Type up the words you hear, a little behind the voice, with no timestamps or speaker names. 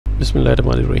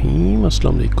Bismillahirrahmanirrahim.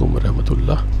 Assalamu alaikum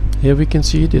warahmatullah. Here we can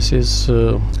see this is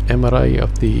MRI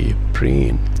of the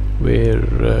brain,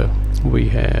 where we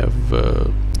have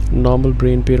normal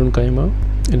brain parenchyma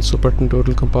in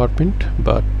supratentorial compartment,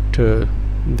 but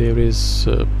there is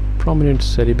prominent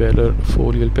cerebellar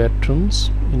folial patterns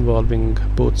involving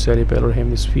both cerebellar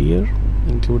hemisphere,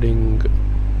 including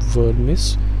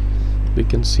vermis. We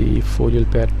can see folial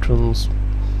patterns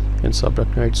and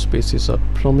subarachnoid spaces are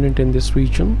prominent in this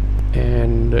region,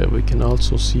 and we can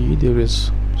also see there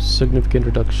is significant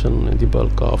reduction in the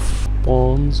bulk of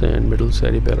pons and middle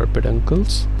cerebellar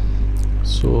peduncles.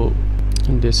 So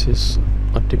this is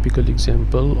a typical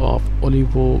example of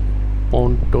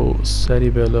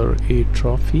olivopontocerebellar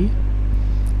atrophy.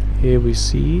 Here we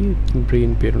see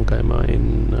brain parenchyma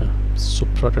in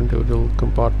supratentorial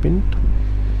compartment,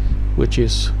 which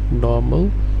is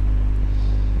normal,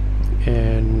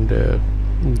 and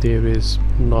there is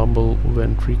normal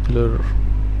ventricular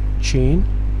chain.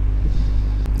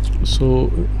 So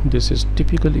this is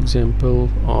typical example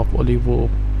of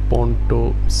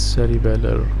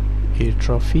olivopontocerebellar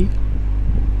atrophy,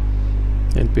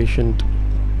 and patient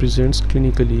presents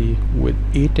clinically with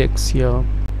ataxia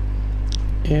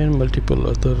and multiple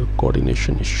other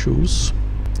coordination issues.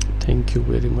 Thank you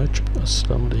very much.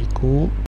 Assalamu alaikum.